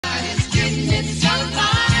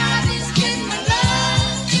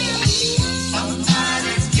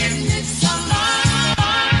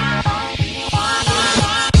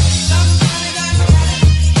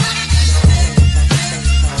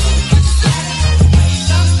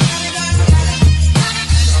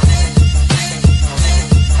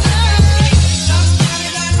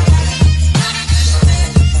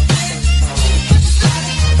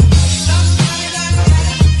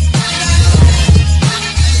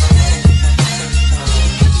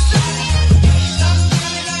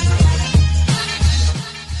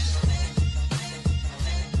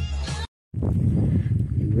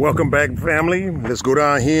Welcome back, family. Let's go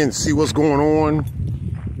down here and see what's going on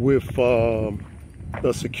with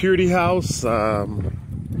the security house.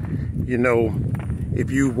 You know, if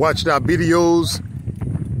you watched our videos,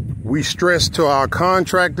 we stress to our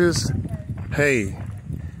contractors, hey,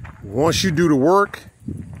 once you do the work,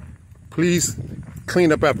 please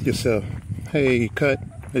clean up after yourself. Hey,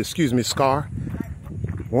 Scar.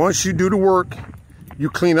 Once you do the work, you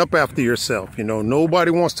clean up after yourself. You know, nobody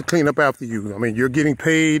wants to clean up after you. I mean, you're getting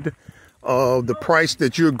paid the price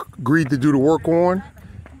that you agreed to do the work on.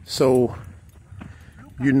 So,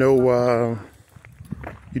 you know,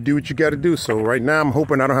 you do what you got to do. So right now, I'm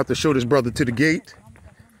hoping I don't have to show this brother to the gate.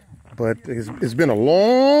 But it's been a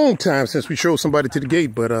long time since we showed somebody to the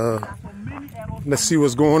gate. But let's see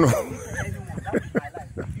what's going on.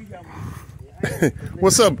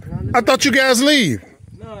 What's up? I thought you guys leave.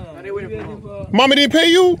 Mama didn't pay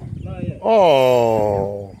you?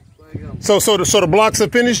 Oh. So the blocks are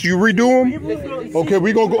finished? You redo them? Okay,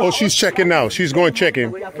 we're going to go. Oh, she's checking now. She's going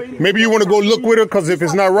checking. Maybe you want to go look with her, because if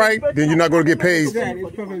it's not right, then you're not going to get paid.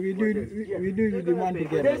 We do the one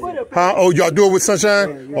together. Huh? Oh, y'all do it with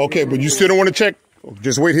Sunshine? Okay, but you still don't want to check?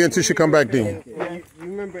 Just wait here until she come back then. You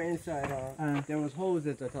remember inside, there was holes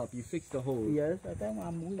at the top. You fixed the holes. Yes, I think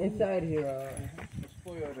I'm inside here.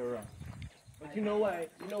 Spoiled around. But you know why?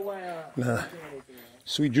 Nah.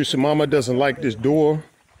 Sweet Juicy Mama doesn't like this door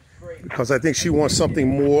because I think she wants something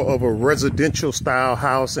more of a residential style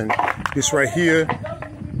house, and this right here,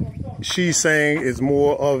 she's saying is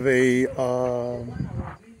more of a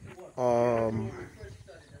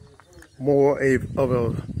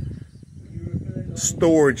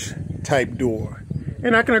storage type door,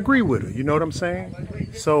 and I can agree with her. You know what I'm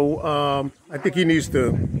saying? So I think he needs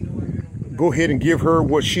to go ahead and give her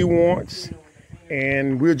what she wants,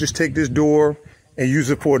 and we'll just take this door and use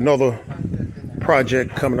it for another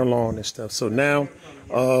project coming along and stuff. So now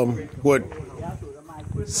what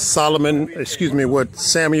Samuel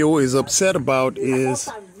is upset about is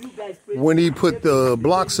when he put the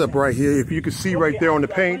blocks up right here. If you can see right there on the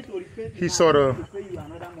paint, he sort of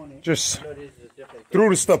just threw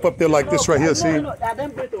the stuff up there like this right here. See,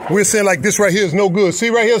 we're saying like this right here is no good. See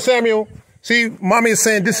right here, Samuel? See, Mommy is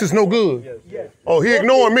saying this is no good. Oh, he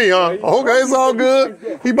ignoring me, huh? Okay, it's all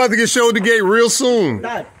good. He about to get showed the gate real soon.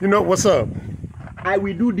 Dad, you know, what's up? I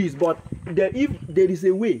will do this, but if there is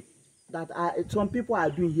a way that some people are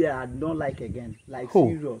doing here, I don't like again. Like,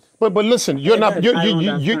 who? Serious. But listen, you're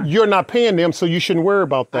not paying them, so you shouldn't worry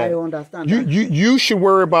about that. I understand. You should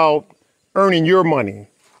worry about earning your money.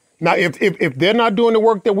 Now, if they're not doing the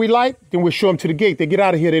work that we like, then we'll show them to the gate. They get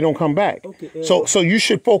out of here, they don't come back. Okay, so you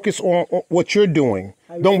should focus on what you're doing.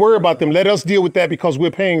 Don't worry about them. Let us deal with that because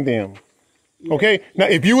we're paying them. Yeah. Okay? Now,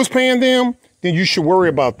 if you was paying them, then you should worry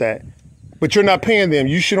about that. But you're not paying them.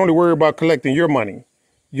 You should only worry about collecting your money.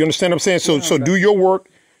 You understand what I'm saying? So do your work,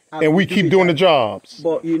 and we keep doing the jobs.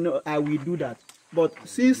 But, you know, I will do that. But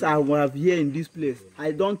since I was here in this place,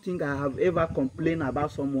 I don't think I have ever complained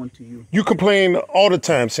about someone to you. You complain all the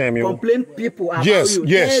time, Samuel. Complain people about you.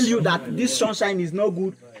 Tell you that this Sunshine is no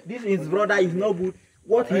good. This his brother is no good.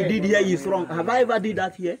 What he did here is wrong. Have I ever did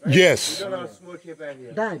that here? Yes.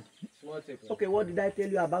 Dad. Okay, what did I tell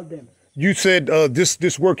you about them? You said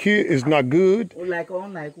this work here is not good. Like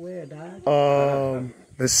where, Dad?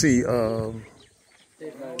 Let's see.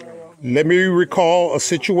 Let me recall a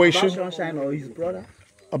situation. About Sunshine or his brother?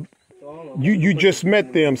 You just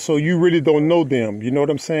met them, so you really don't know them. You know what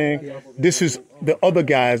I'm saying? Yes. This is the other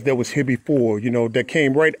guys that was here before, you know, that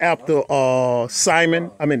came right after Simon.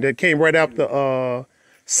 I mean, that came right after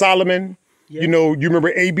Solomon. Yes. You know, you remember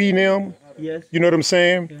AB and them? Yes. You know what I'm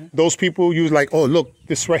saying? Yeah. Those people, you was like, oh, look,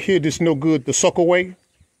 this right here, this no good, the sucker way.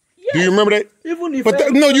 Yes. Do you remember that? Even if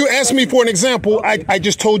no, you asked me for an example. Okay. I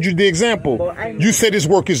just told you the example. You said this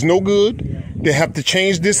work is no good. Yeah. They have to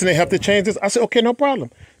change this and they have to change this. I said, okay, no problem.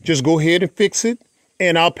 Just go ahead and fix it,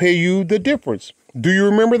 and I'll pay you the difference. Do you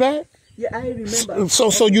remember that? Yeah, I remember.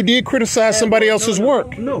 So you did criticize somebody else's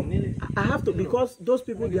work. No, I have to, because those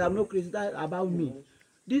people, they have no criticized about me.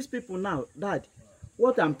 These people now, Dad,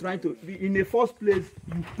 what I'm trying to, in the first place,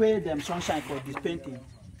 you pay them Sunshine for this painting.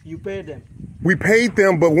 You pay them. We paid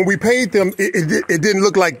them, but when we paid them, it didn't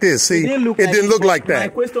look like this. See, it didn't look like that. My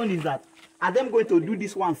question is that, are them going to do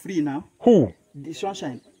this one free now? Who? The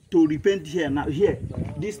Sunshine. To repaint here now,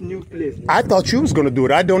 this new place. I thought you was going to do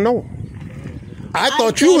it. I don't know. I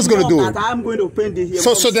thought you was going to do it. I'm going to paint it here.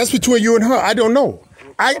 So that's between you and her. I don't know.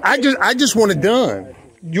 I just want it done.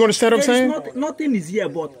 You understand what I'm saying? Nothing is here,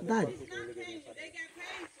 but Dad.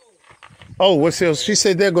 Oh, what's else? She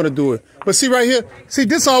said they're gonna do it. But see right here, see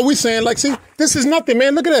this all we saying. Like, see, this is nothing,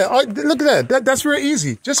 man. Look at that. Look at that. That's real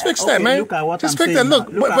easy. Just fix that, man. Look at what Just I'm fix saying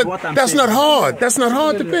that. Look, but that's not hard. That's not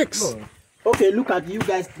hard to fix. Okay, look at you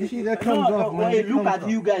guys. You see that comes off, man. Wait, look at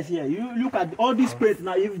you guys here. You look at all these plates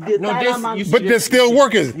now. If they But they're still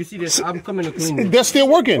working. You see this? I'm coming to clean it. They're still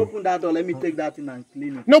working. Open that door. Let me take that in and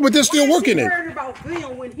clean it. No, but they're still working it. Worried about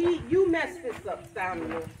Bill when you messed this up,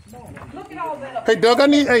 Samuel. Look at all that up. Hey, Doug,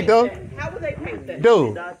 hey, Doug. How would they paint that?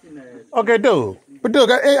 Doug. Okay, Doug. But Doug,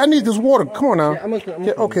 I need this water. Come on now.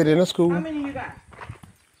 Yeah, okay, then that's cool. How many you got?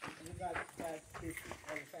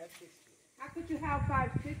 How could you have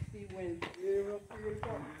 560 when?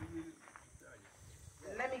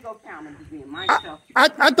 Let me go count them again myself.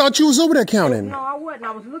 I thought you was over there counting. No, I wasn't.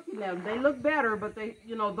 I was looking at them. They look better, but they,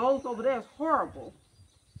 those over there is horrible.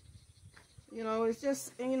 It's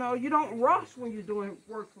just, you don't rush when you're doing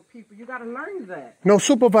work for people. You got to learn that. No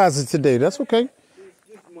supervisor today. That's okay.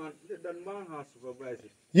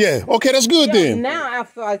 Yeah. Okay, that's good then. Now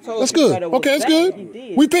after I told that's you good. Okay, that's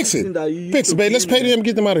good. We fix it. Fix it, babe. Let's pay them and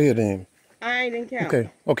get them out of here then. I ain't in count. Okay.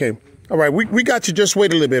 Okay. All right. We got you. Just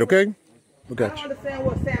wait a little bit, okay? We got you. I don't understand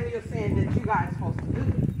what Samuel's saying that you guys are supposed to do.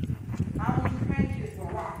 I want you to paint this for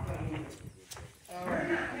rock. All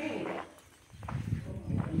right. Paint it.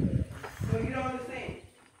 So you don't understand.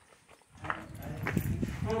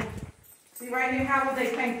 See right here, how would they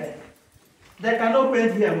paint that? They cannot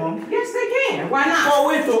paint here, Mom. Yes, they can. Why not? Oh,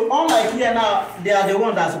 wait, so unlike here now, they are the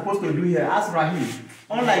one that's supposed to do here. Ask Rahim.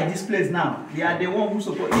 Unlike this place now, they are the one who's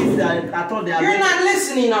supposed. If they are, I thought they are. You're not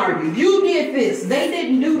listening, are you? You did this. They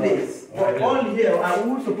didn't do this. All here,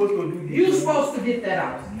 who's supposed to do this? You're supposed to get that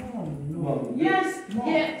out. No. Yes. Mom,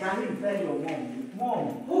 Yes. Rahim, tell your mom. Mom.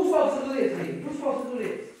 Who's supposed to do this? Who's supposed to do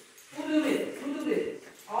this? Who do this? Who do this?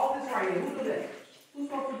 All this right here. Who do that? Who's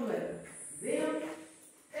supposed to do that? Them.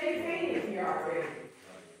 They painted here already.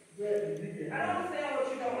 I don't understand what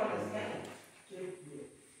you don't understand.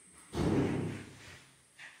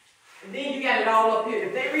 And then you got it all up here.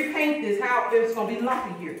 If they repaint this, how it's gonna be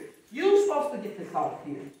lumpy here. You're supposed to get this off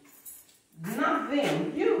here. Not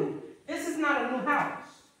them. You. This is not a new house.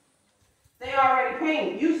 They already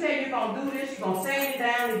painted. You say you're gonna do this, you're gonna sand it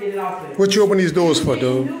down and get it off there. What you open these doors for,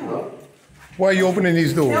 dude? Why are you opening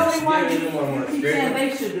these doors? Tell me why you keep saying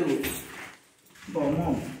they should do it. But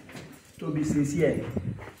Mom, to be sincere,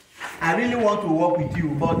 I really want to work with you,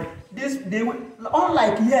 but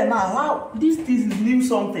unlike here now, how this is new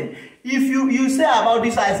something. If you say about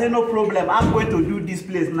this, I say no problem. I'm going to do this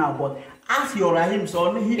place now, but ask your Rahim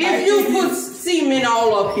son. If you put cement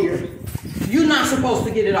all up here, you're not supposed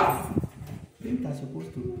to get it off. Painter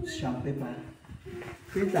supposed to stamp paper.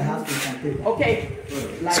 Painter has to stamp paper. Okay.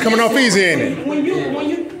 It's coming off easy, ain't it? When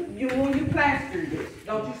you plaster this,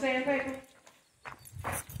 don't you sandpaper?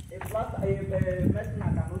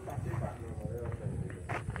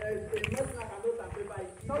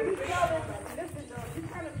 So you tell them, listen, you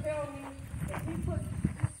kind of tell me if he puts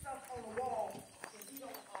this stuff on the wall, and he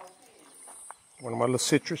don't paint. One of my little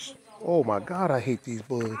citrus. Oh my God, I hate these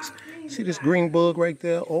bugs. See this green bug right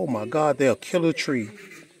there? Oh my God, they'll kill a tree.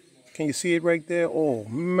 Can you see it right there? Oh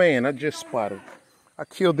man, I just spotted. I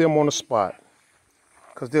killed them on the spot.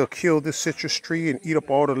 Because they'll kill this citrus tree and eat up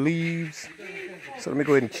all the leaves. So let me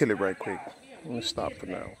go ahead and kill it right quick. I'm going to stop for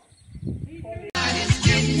now.